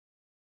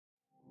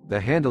The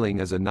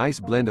handling is a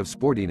nice blend of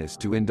sportiness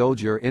to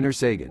indulge your inner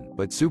Sagan,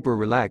 but super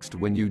relaxed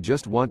when you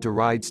just want to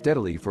ride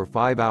steadily for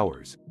 5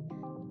 hours.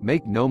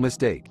 Make no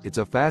mistake, it's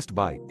a fast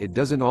bike. It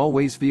doesn't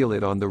always feel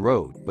it on the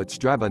road, but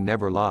Strava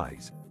never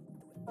lies.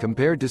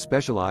 Compared to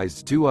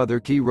Specialized's two other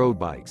key road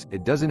bikes,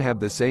 it doesn't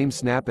have the same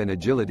snap and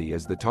agility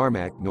as the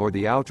Tarmac nor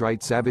the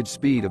outright savage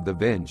speed of the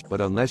Venge,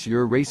 but unless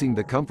you're racing,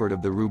 the comfort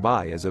of the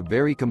Roubaix is a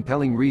very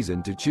compelling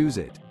reason to choose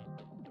it.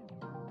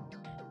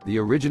 The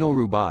original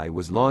Roubaix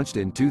was launched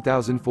in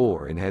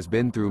 2004 and has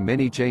been through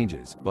many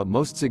changes, but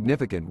most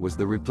significant was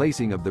the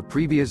replacing of the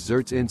previous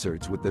Zertz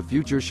inserts with the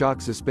Future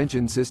Shock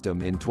suspension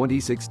system in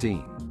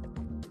 2016.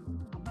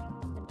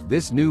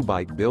 This new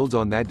bike builds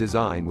on that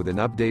design with an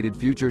updated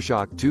Future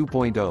Shock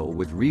 2.0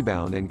 with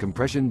rebound and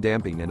compression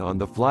damping and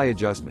on-the-fly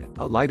adjustment,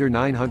 a lighter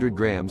 900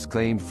 grams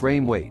claimed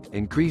frame weight,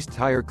 increased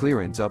tire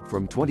clearance up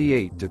from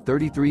 28 to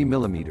 33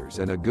 mm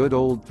and a good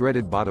old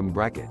threaded bottom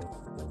bracket.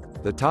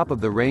 The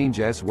top-of-the-range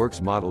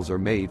S-Works models are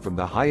made from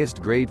the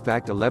highest-grade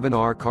Fact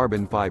 11R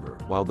carbon fiber,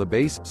 while the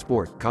base,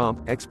 Sport,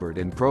 Comp, Expert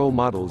and Pro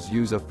models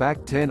use a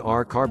Fact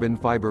 10R carbon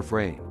fiber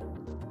frame.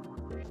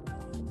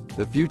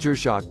 The Future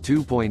Shock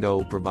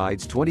 2.0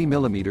 provides 20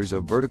 mm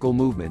of vertical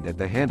movement at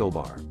the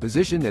handlebar,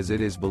 positioned as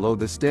it is below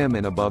the stem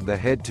and above the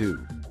head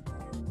tube.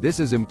 This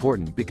is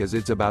important because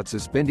it's about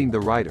suspending the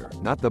rider,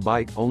 not the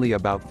bike. Only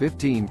about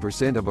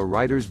 15% of a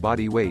rider's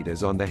body weight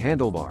is on the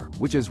handlebar,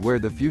 which is where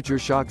the Future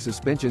Shock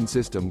suspension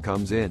system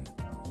comes in.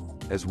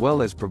 As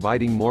well as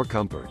providing more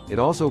comfort, it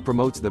also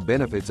promotes the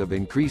benefits of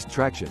increased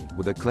traction,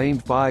 with a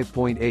claimed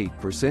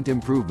 5.8%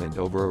 improvement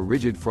over a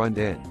rigid front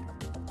end.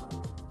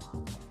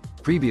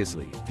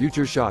 Previously,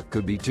 Future Shock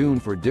could be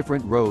tuned for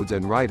different roads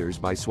and riders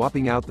by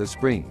swapping out the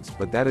springs,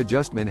 but that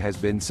adjustment has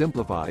been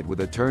simplified with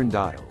a turn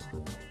dial.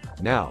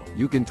 Now,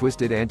 you can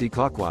twist it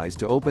anti-clockwise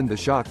to open the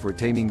shock for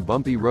taming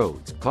bumpy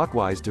roads,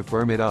 clockwise to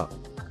firm it up.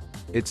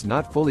 It's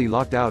not fully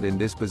locked out in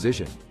this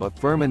position, but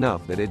firm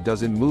enough that it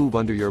doesn't move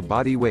under your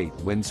body weight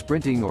when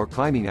sprinting or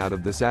climbing out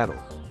of the saddle.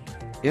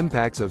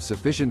 Impacts of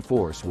sufficient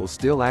force will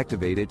still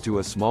activate it to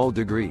a small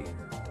degree.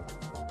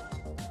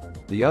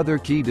 The other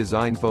key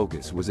design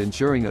focus was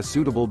ensuring a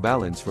suitable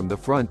balance from the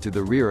front to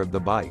the rear of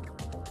the bike.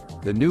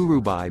 The new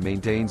Roubaix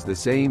maintains the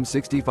same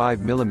 65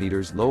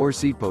 mm lower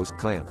seatpost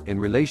clamp in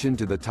relation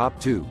to the top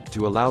tube,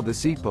 to allow the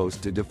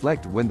seatpost to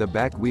deflect when the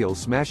back wheel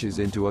smashes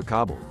into a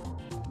cobble.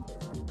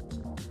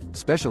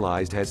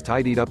 Specialized has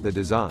tidied up the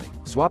design,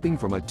 swapping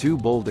from a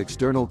 2-bolt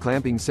external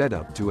clamping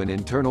setup to an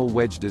internal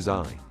wedge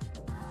design.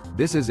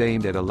 This is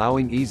aimed at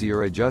allowing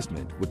easier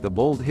adjustment, with the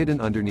bolt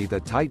hidden underneath a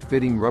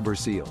tight-fitting rubber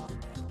seal.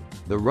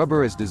 The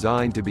rubber is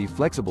designed to be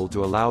flexible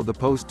to allow the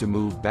post to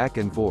move back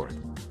and forth.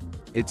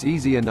 It's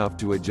easy enough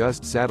to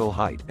adjust saddle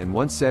height, and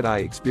once set I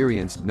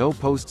experienced no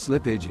post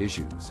slippage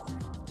issues.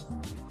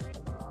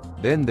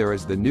 Then there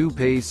is the new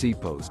Pays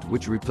seat post,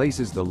 which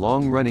replaces the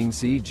long-running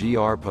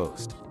CGR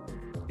post.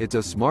 It's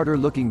a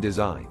smarter-looking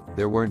design.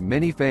 There weren't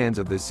many fans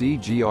of the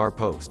CGR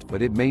post,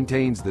 but it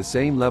maintains the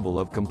same level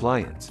of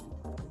compliance.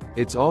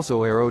 It's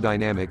also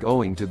aerodynamic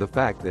owing to the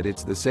fact that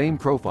it's the same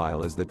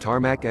profile as the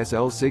Tarmac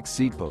SL6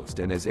 seat post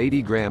and is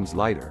 80 grams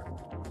lighter.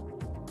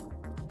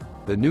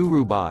 The new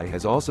Roubaix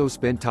has also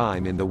spent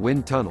time in the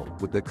wind tunnel,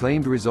 with the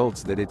claimed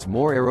results that it's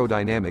more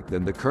aerodynamic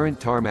than the current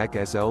Tarmac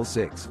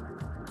SL6.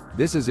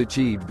 This is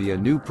achieved via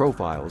new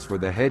profiles for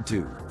the head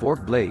tube,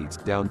 fork blades,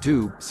 down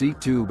tube, seat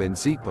tube and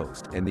seat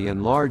post, and the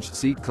enlarged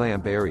seat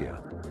clamp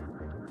area.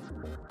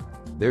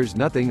 There's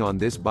nothing on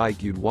this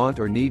bike you'd want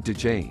or need to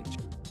change.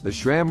 The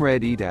SRAM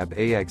Red ETAP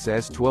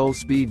AXS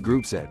 12-speed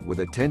groupset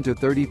with a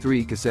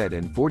 10-33 cassette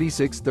and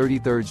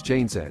 46/33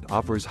 chainset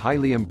offers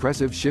highly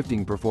impressive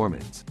shifting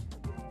performance.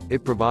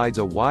 It provides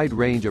a wide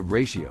range of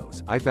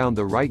ratios. I found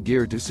the right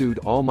gear to suit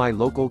all my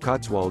local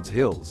Cotswolds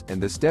hills,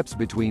 and the steps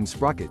between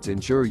sprockets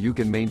ensure you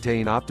can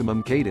maintain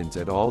optimum cadence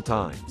at all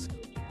times.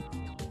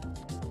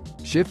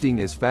 Shifting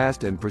is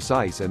fast and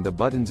precise and the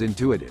buttons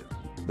intuitive.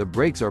 The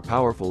brakes are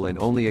powerful and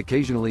only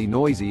occasionally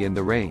noisy in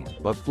the rain,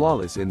 but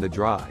flawless in the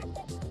dry.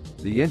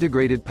 The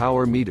integrated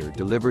power meter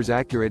delivers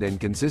accurate and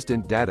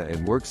consistent data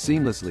and works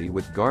seamlessly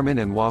with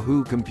Garmin and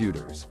Wahoo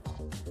computers.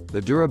 The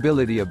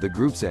durability of the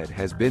groupset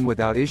has been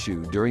without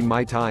issue during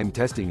my time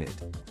testing it.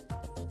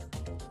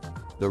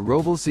 The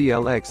Roval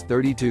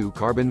CLX32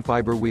 carbon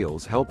fiber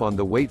wheels help on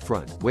the weight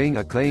front, weighing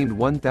a claimed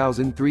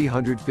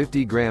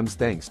 1,350 grams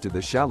thanks to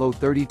the shallow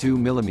 32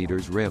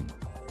 mm rim.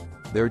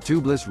 They're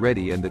tubeless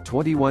ready, and the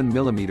 21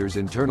 mm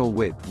internal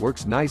width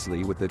works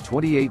nicely with the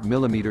 28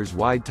 mm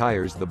wide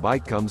tires the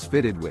bike comes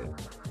fitted with.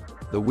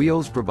 The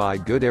wheels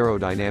provide good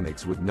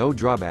aerodynamics with no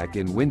drawback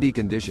in windy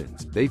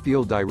conditions. They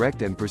feel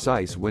direct and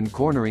precise when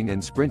cornering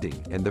and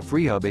sprinting, and the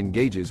freehub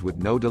engages with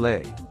no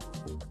delay.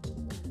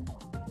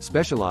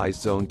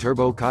 Specialized's own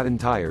turbo cotton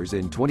tires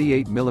in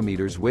 28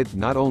 mm width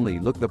not only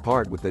look the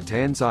part with the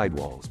tan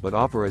sidewalls but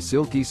offer a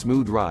silky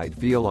smooth ride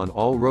feel on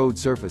all road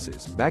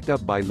surfaces, backed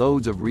up by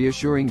loads of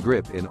reassuring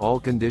grip in all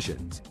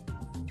conditions.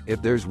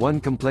 If there's one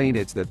complaint,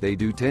 it's that they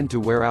do tend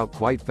to wear out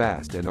quite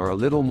fast and are a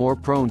little more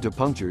prone to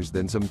punctures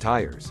than some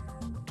tires.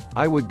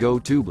 I would go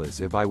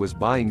tubeless if I was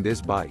buying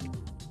this bike.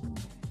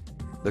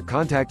 The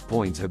contact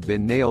points have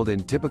been nailed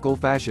in typical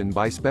fashion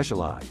by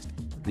Specialized.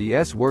 The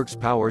S-Works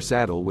Power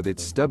Saddle with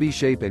its stubby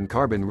shape and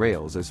carbon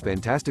rails is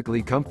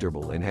fantastically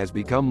comfortable and has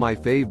become my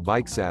fave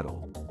bike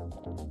saddle.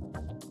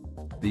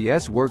 The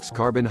S-Works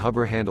Carbon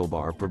Hover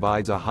Handlebar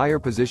provides a higher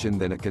position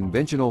than a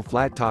conventional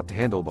flat-topped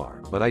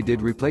handlebar, but I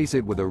did replace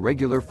it with a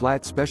regular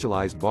flat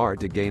Specialized bar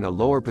to gain a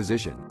lower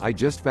position. I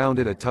just found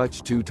it a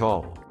touch too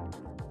tall.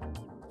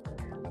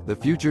 The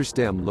future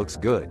stem looks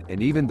good,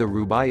 and even the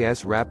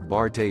Roubaix S-Wrap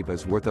bar tape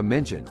is worth a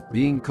mention,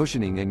 being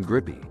cushioning and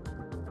grippy.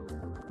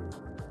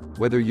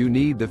 Whether you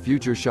need the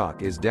future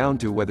shock is down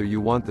to whether you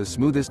want the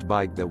smoothest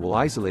bike that will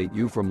isolate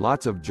you from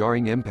lots of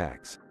jarring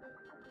impacts.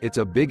 It's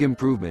a big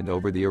improvement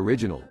over the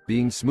original,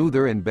 being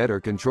smoother and better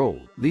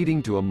controlled,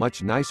 leading to a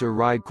much nicer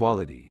ride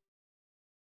quality.